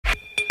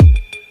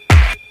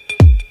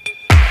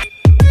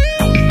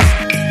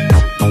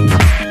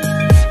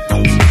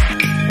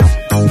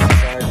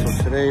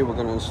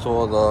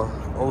install the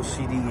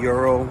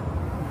OCDEURO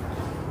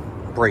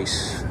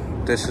brace.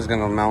 This is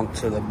gonna mount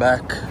to the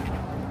back.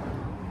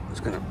 It's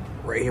gonna,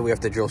 right here we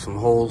have to drill some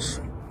holes.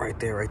 Right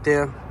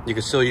there. You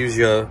can still use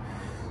your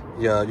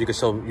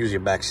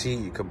back seat.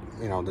 You could,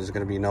 you know, there's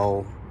gonna be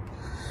no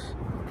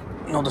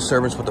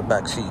disturbance with the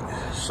back seat.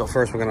 So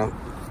first we're gonna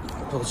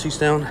pull the seats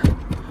down.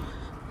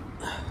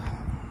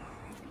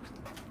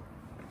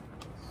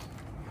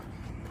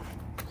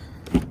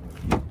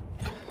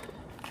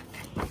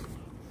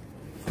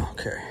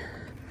 Okay.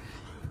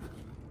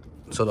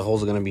 So the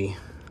holes are gonna be,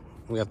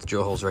 we have to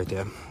drill holes right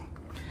there.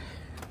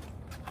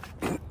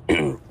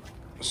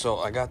 So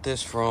I got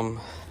this from,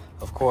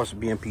 of course,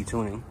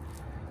 BMPTuning,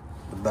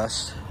 the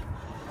best.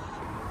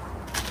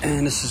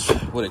 And this is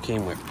what it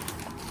came with.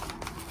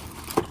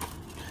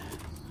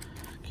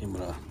 Came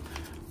with a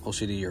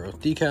OCDEURO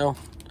decal,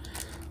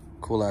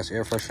 cool ass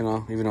air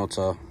freshener, even though it's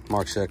a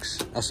Mark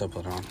 6, I still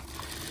put it on.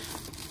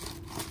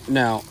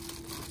 Now,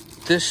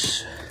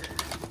 this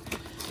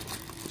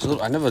is a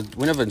little,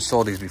 we never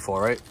installed these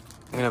before, right?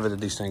 We never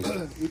did these things.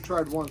 We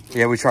tried once.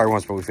 Yeah, we tried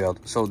once, but we failed.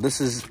 So this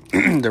is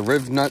the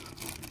riv nut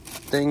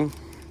thing.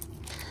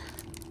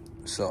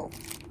 So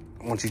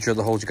once you drill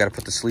the holes, you got to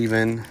put the sleeve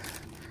in.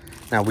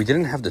 Now we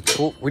didn't have the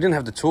tool. We didn't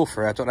have the tool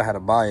for it. I thought I had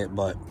to buy it,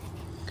 but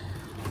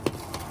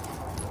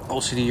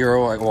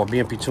OCDEURO or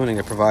BMPTuning,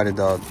 they provided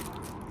the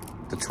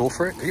tool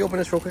for it. Can you open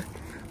this real quick?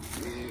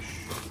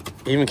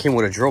 It even came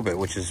with a drill bit,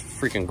 which is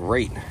freaking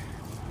great,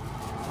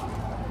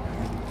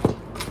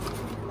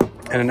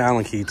 and an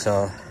Allen key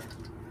to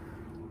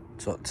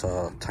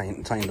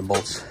tighten the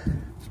bolts.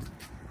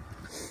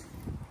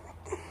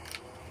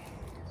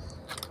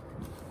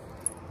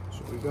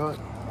 That's what we got.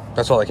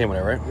 That's all that came with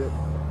it, right? Yep.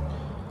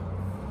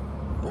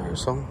 All right,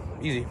 so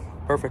easy,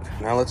 perfect.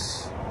 Now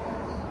let's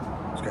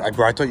I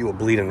thought you were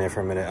bleeding there for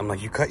a minute. I'm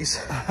like, you cut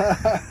yourself?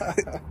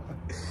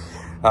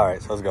 All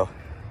right, so let's go.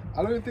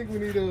 I don't even think we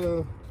need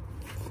a,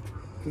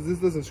 because this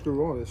doesn't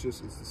screw on. It's the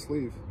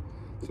sleeve,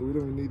 so we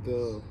don't even need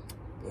the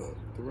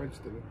wrench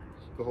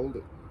to hold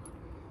it.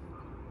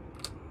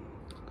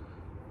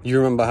 You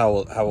remember how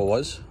it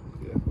was?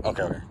 Yeah.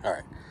 Okay, all right.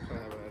 I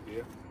have an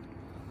idea.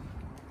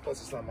 Plus,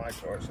 it's not my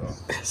car, so.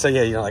 So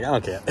yeah, you're like, I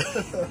don't care.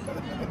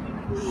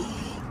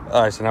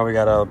 All right, so now we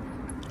gotta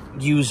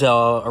use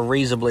a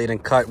razor blade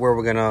and cut where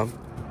we're gonna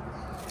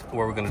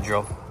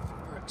drill.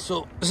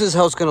 So this is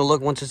how it's gonna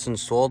look once it's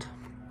installed.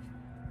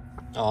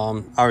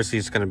 Obviously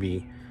it's gonna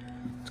be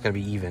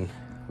even.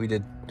 We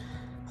did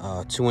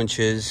 2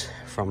 inches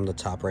from the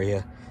top right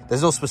here.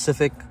 There's no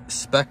specific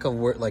spec of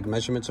where, like,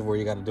 measurements of where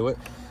you got to do it.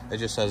 It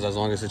just says as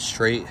long as it's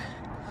straight,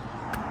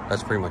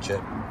 that's pretty much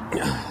it.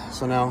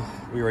 So now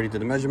we already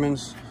did the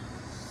measurements.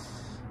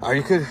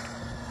 You could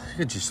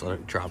just let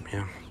it drop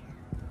here.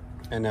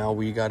 And now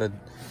we gotta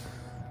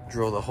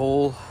drill the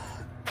hole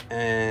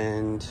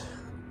and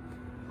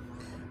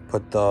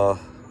put the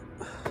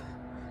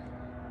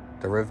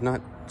riv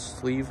nut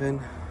sleeve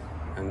in,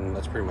 and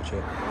that's pretty much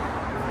it.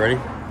 Ready?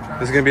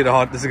 This is gonna be the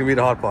hard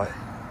part.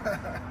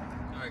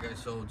 Alright guys,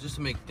 so just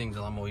to make things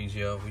a lot more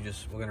easier,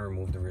 we're gonna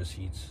remove the rear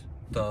seats.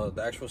 The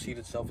actual seat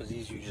itself is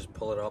easy. You just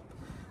pull it up,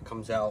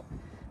 comes out,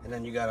 and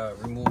then you gotta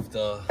remove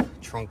the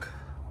trunk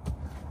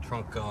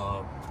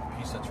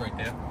piece that's right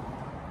there.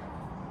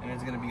 And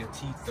it's gonna be a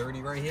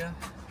T30 right here.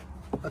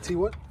 A T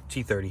what?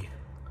 T30.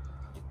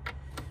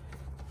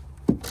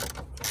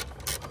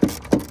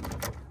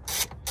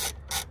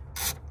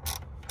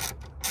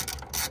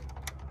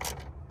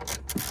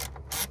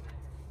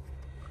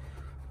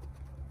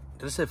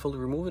 Did it say fully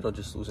remove it or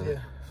just loosen it?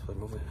 Fully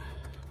remove it.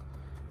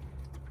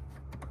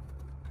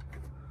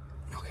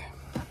 Okay.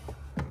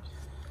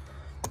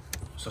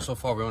 So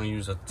far we only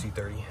use a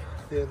T30.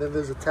 Yeah, then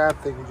there's a tab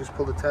thing. You just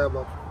pull the tab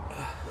up.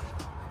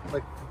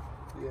 Like,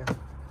 yeah.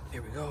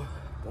 Here we go.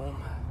 Boom.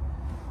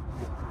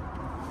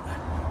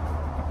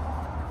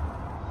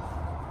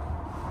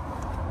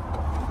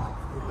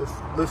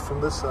 Lift from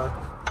this side.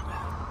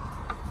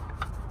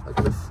 Like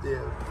lift,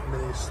 yeah, and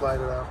then you slide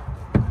it out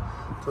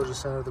towards the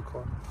center of the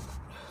car.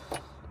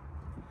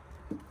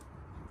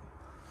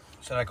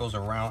 So that goes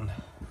around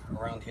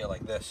here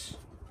like this.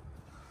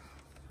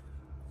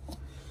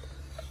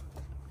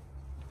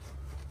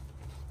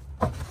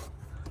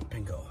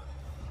 Bingo.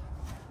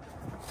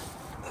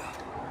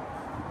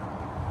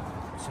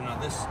 So now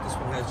this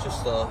one has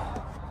just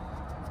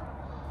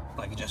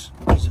like you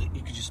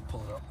could just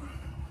pull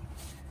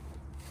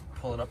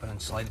it up and then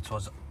slide it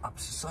towards the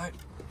opposite side,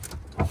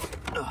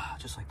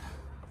 just like that.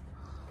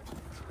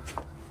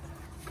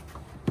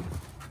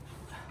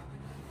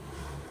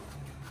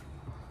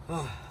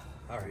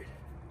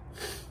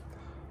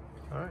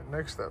 All right,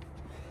 next step.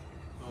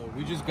 So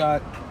we just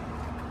got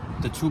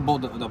the two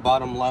bolts, the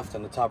bottom left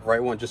and the top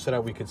right one, just so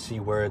that we could see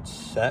where it's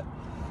set,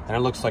 and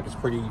it looks like it's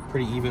pretty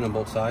even on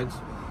both sides.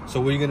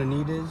 So what you're gonna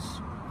need is,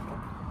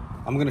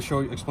 I'm gonna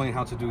explain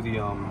how to do the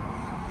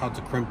how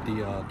to crimp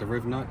the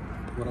riv nut,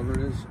 whatever it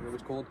is, whatever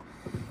it's called.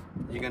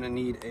 You're gonna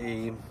need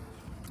a,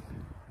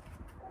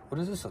 what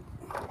is this?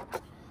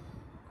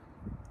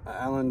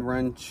 Allen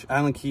wrench,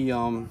 Allen key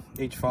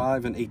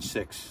H5 and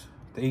H6.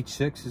 The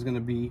H6 is going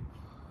to be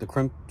the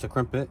crimp to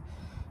crimp it,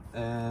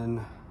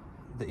 and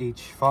the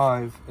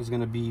H5 is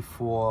going to be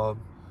for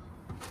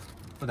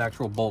the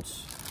actual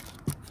bolts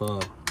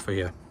for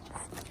here.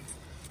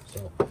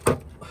 So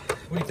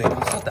what do you think?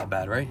 It's not that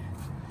bad, right?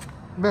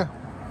 Yeah.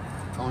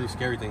 The only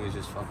scary thing is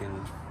just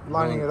fucking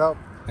lining it up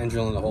and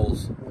drilling the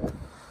holes. Yeah.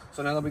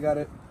 So now that we got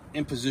it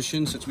in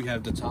position, since we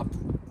have the top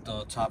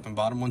and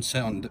bottom one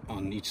set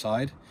on each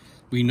side,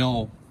 we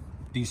know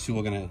these two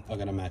are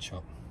gonna match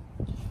up.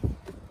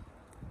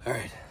 All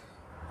right.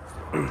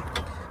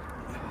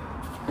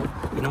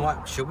 You know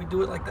what? Should we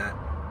do it like that?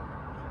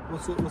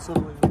 What's the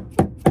way?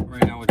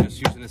 Right now we're just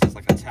using this as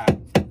like a tap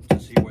to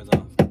see where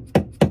the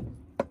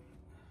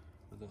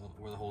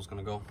hole's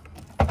gonna go.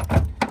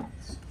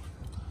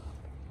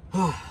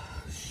 Oh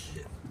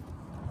shit.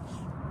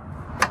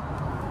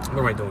 What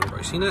am I doing, bro?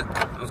 You seen that?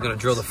 I was gonna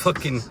drill the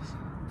fucking...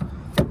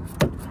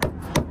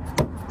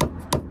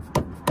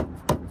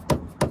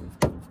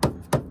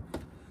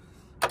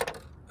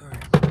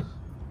 Alright.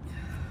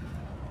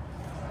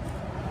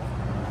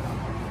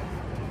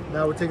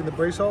 Now we're taking the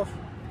brace off?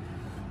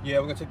 Yeah,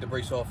 we're gonna take the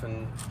brace off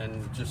and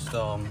just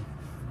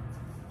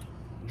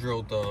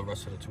drill the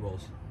rest of the 2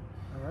 holes.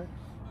 Alright.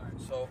 Alright,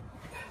 so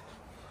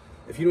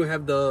if you don't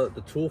have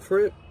the tool for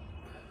it,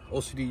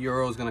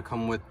 OCDEURO is gonna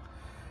come with,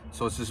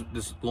 so it's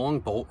this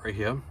long bolt right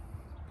here,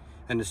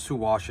 and there's 2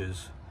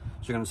 washers.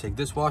 So you're gonna take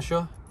this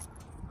washer,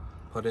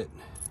 put it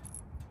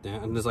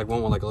down, and there's like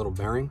one with like a little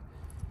bearing.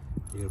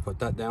 You're gonna put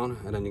that down,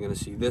 and then you're gonna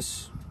see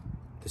this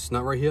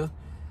nut right here,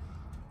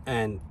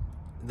 and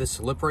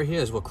this lip right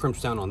here is what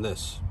crimps down on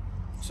this.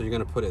 So you're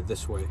gonna put it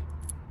this way,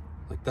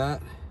 like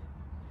that,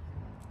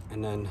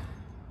 and then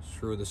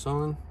screw this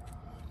on.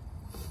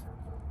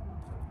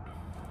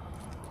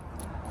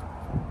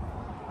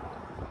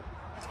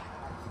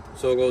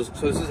 So it goes,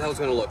 so this is how it's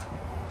gonna look.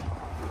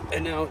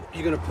 And now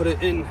you're gonna put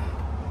it in,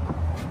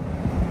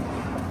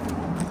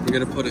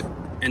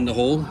 the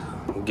hole,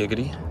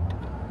 giggity,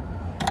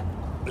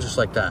 just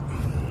like that.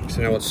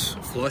 So now it's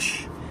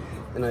flush.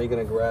 And now you're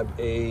gonna grab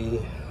a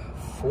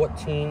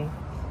 14,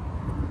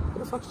 what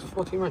the fuck's this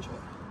 14 wrench at?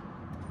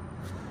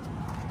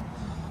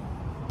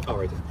 Oh,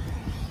 right there.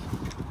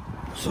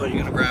 So you're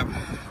gonna grab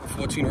a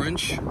 14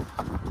 wrench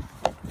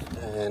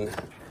and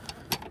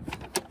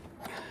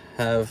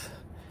have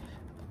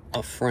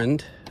a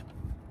friend,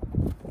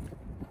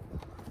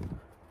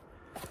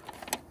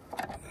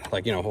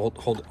 like, you know,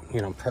 hold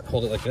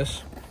it like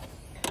this,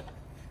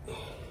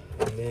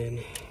 and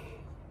then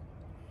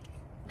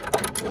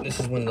this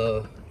is when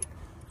the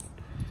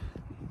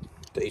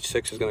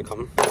H6 is gonna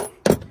come.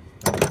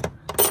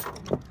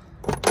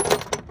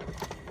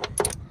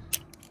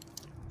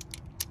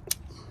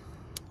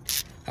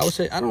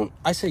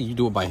 I say you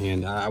do it by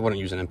hand. I wouldn't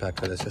use an impact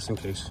for this, just in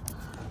case.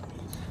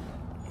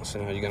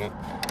 So now you're gonna,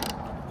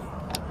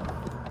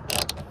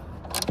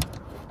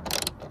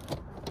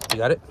 you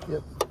got it?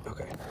 Yep.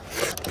 Okay.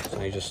 So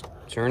now you just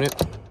turn it,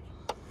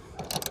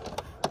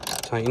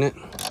 tighten it.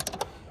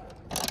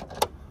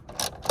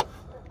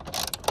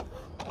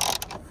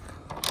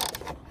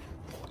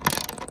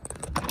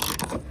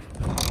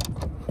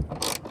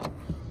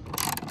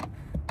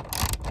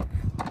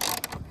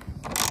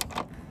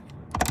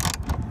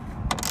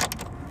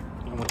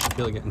 Once you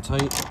feel it getting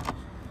tight,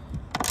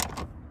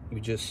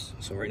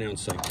 so right now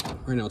it's tight.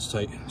 Right now it's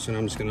tight. So now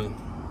I'm just gonna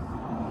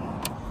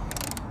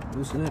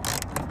loosen it.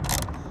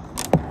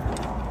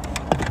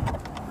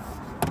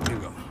 There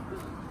you go.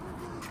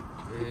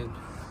 And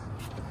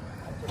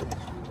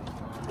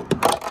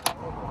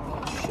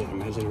shit,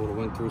 imagine I would have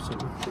went through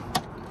something.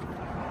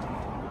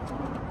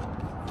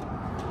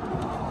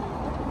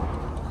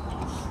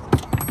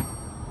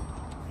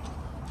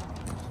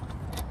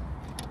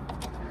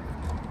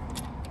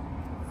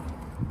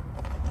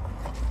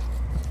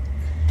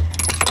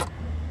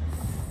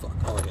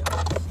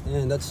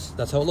 And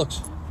that's how it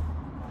looks.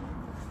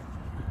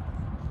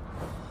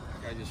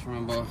 I just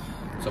remember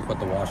to put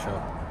the washer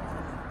up.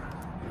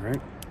 All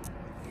right.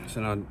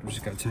 So now we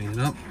just gotta tighten it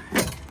up.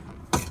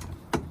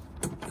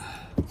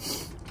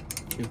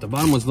 If the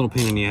bottom was a little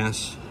pain in the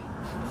ass.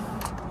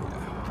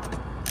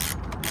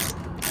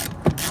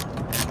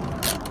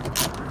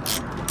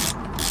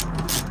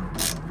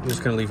 I'm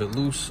just gonna leave it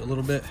loose a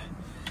little bit,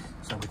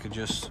 so we could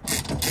just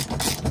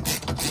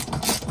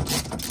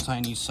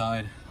tighten each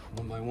side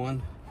one by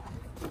one.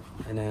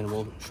 And then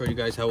we'll show you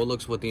guys how it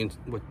looks with the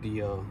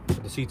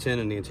seats in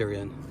and the interior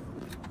in.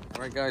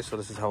 All right, guys, so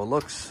this is how it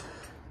looks.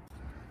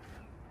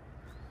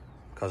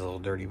 Cause a little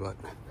dirty, but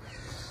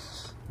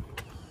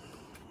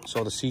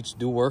so the seats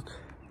do work.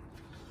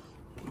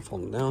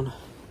 Fold them down.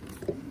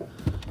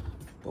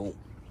 Boom.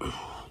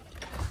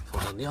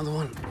 Fold down the other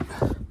one.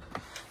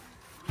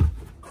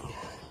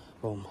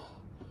 Boom.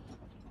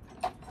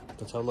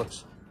 That's how it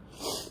looks.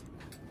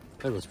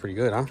 That looks pretty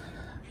good, huh?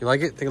 You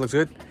like it? Think it looks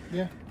good?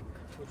 Yeah.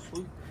 Looks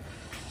sweet.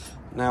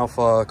 Now, if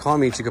car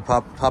meets, you could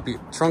pop your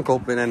trunk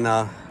open and,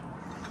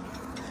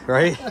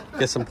 right?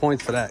 Get some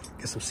points for that.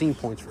 Get some scene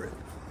points for it.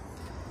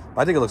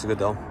 But I think it looks good,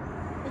 though.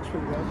 Looks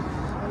pretty good.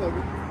 I like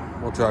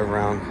it. We'll drive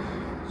around,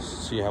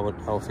 see how it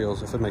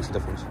feels, if it makes a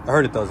difference. I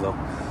heard it does though.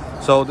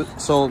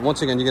 So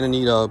once again, you're gonna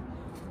need a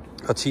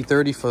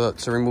T30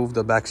 to remove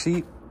the back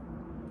seat.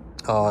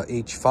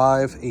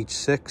 H5,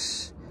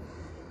 H6.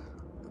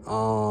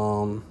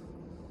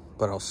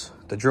 What else?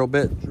 The drill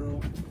bit.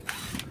 Drill.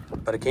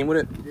 But it came with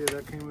it. Yeah,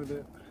 that came with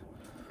it.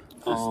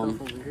 This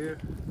stuff over here.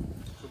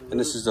 And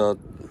this is the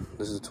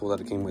tool that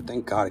it came with.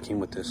 Thank God it came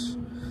with this,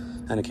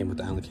 and it came with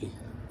the Allen key.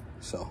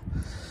 So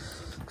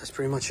that's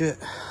pretty much it.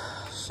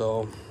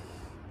 So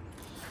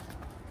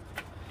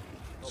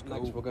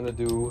next we're gonna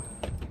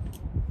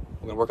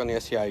work on the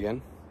STI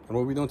again. And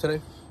what are we doing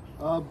today?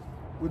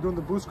 We're doing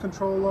the boost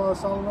control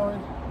solenoid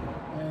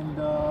and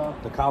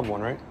The Cobb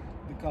one, right?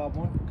 the Cobb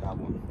one. Cobb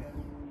one.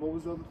 And what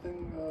was the other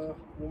thing?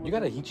 You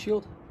got a heat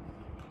shield?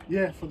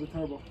 Yeah, for the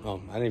turbo.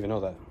 Oh, I didn't even know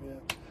that. Yeah,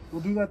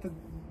 we'll do that.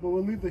 But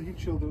we'll leave the heat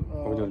shield we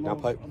doing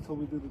downpipe until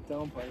we do the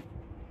downpipe.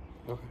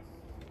 Okay.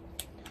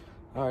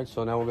 All right.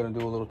 So now we're gonna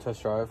do a little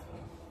test drive.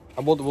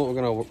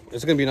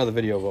 It's gonna be another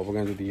video, but we're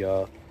gonna do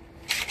the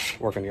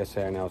work on the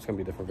STI now. It's gonna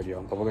be a different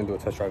video, but we're gonna do a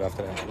test drive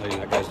after that, letting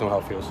you guys know how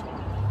it feels.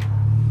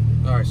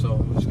 All right. So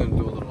we're just gonna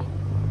do a little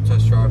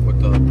test drive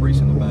with the brace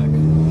in the back.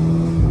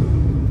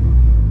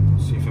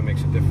 See if it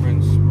makes a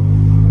difference.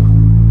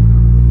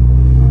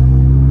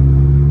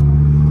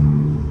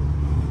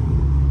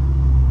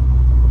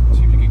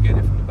 See if you can get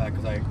it from the back,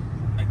 because I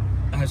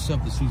had set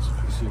up the seats.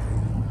 See if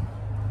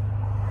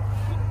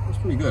it's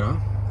pretty good, huh?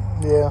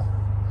 Yeah.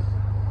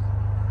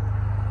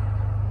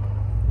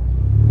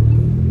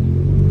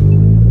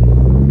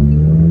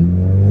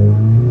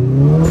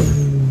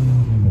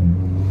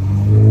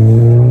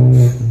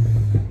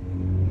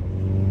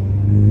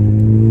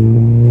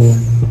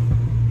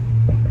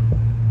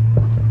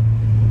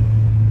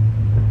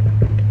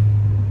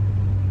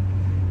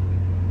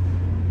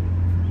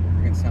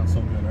 Sounds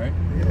so good, right?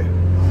 Yeah.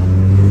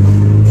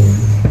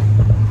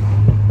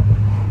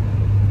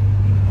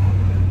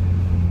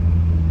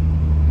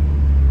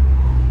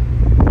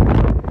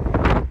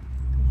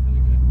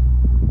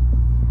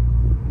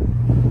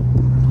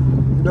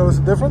 You notice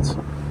the difference?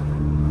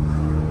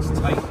 It's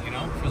tight, you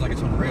know? Feels like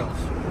it's on rails.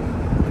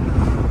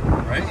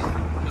 Right?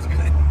 Feels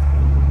good.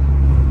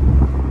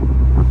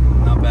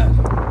 Not bad.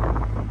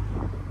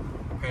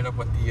 Paired up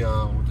with the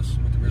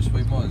rear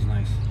sway bar is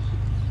nice.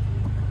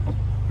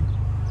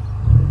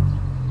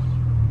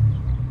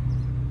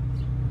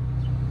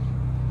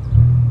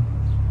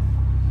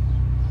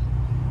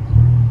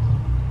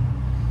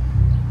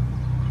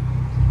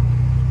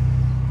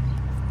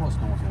 Of course,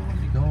 no one's gonna let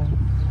me go.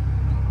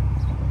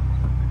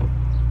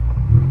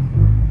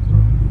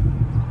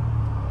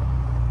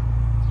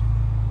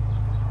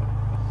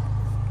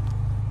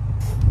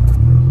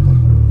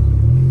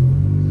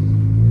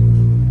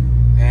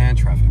 And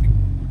traffic.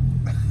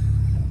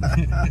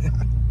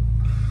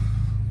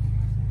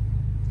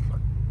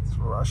 It's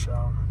rush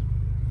hour.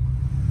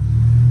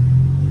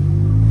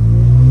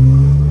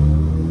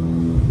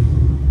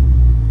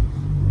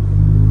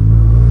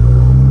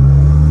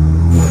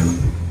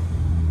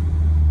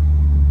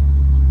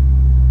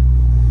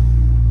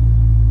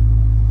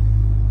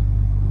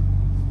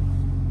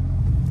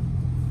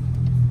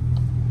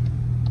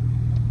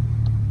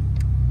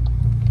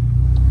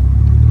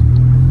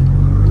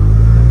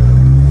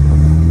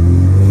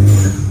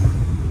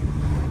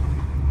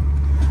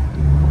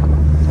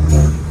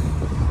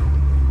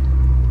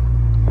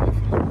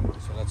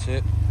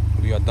 It.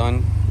 We are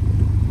done.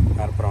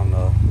 Got to put on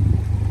the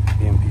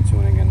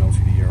BMPTuning and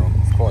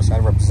OCDEURO. Of course, I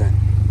represent.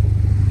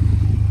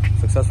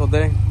 Successful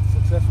day.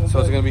 Successful. So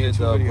it's gonna be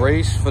the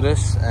brace for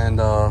this and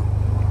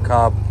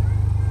Cobb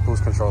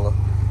boost controller.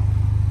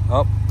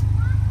 Oh,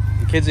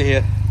 the kids are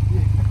here.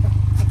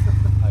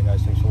 Hi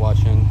guys, thanks for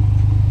watching.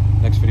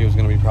 Next video is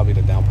gonna be probably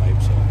the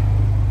downpipe. So.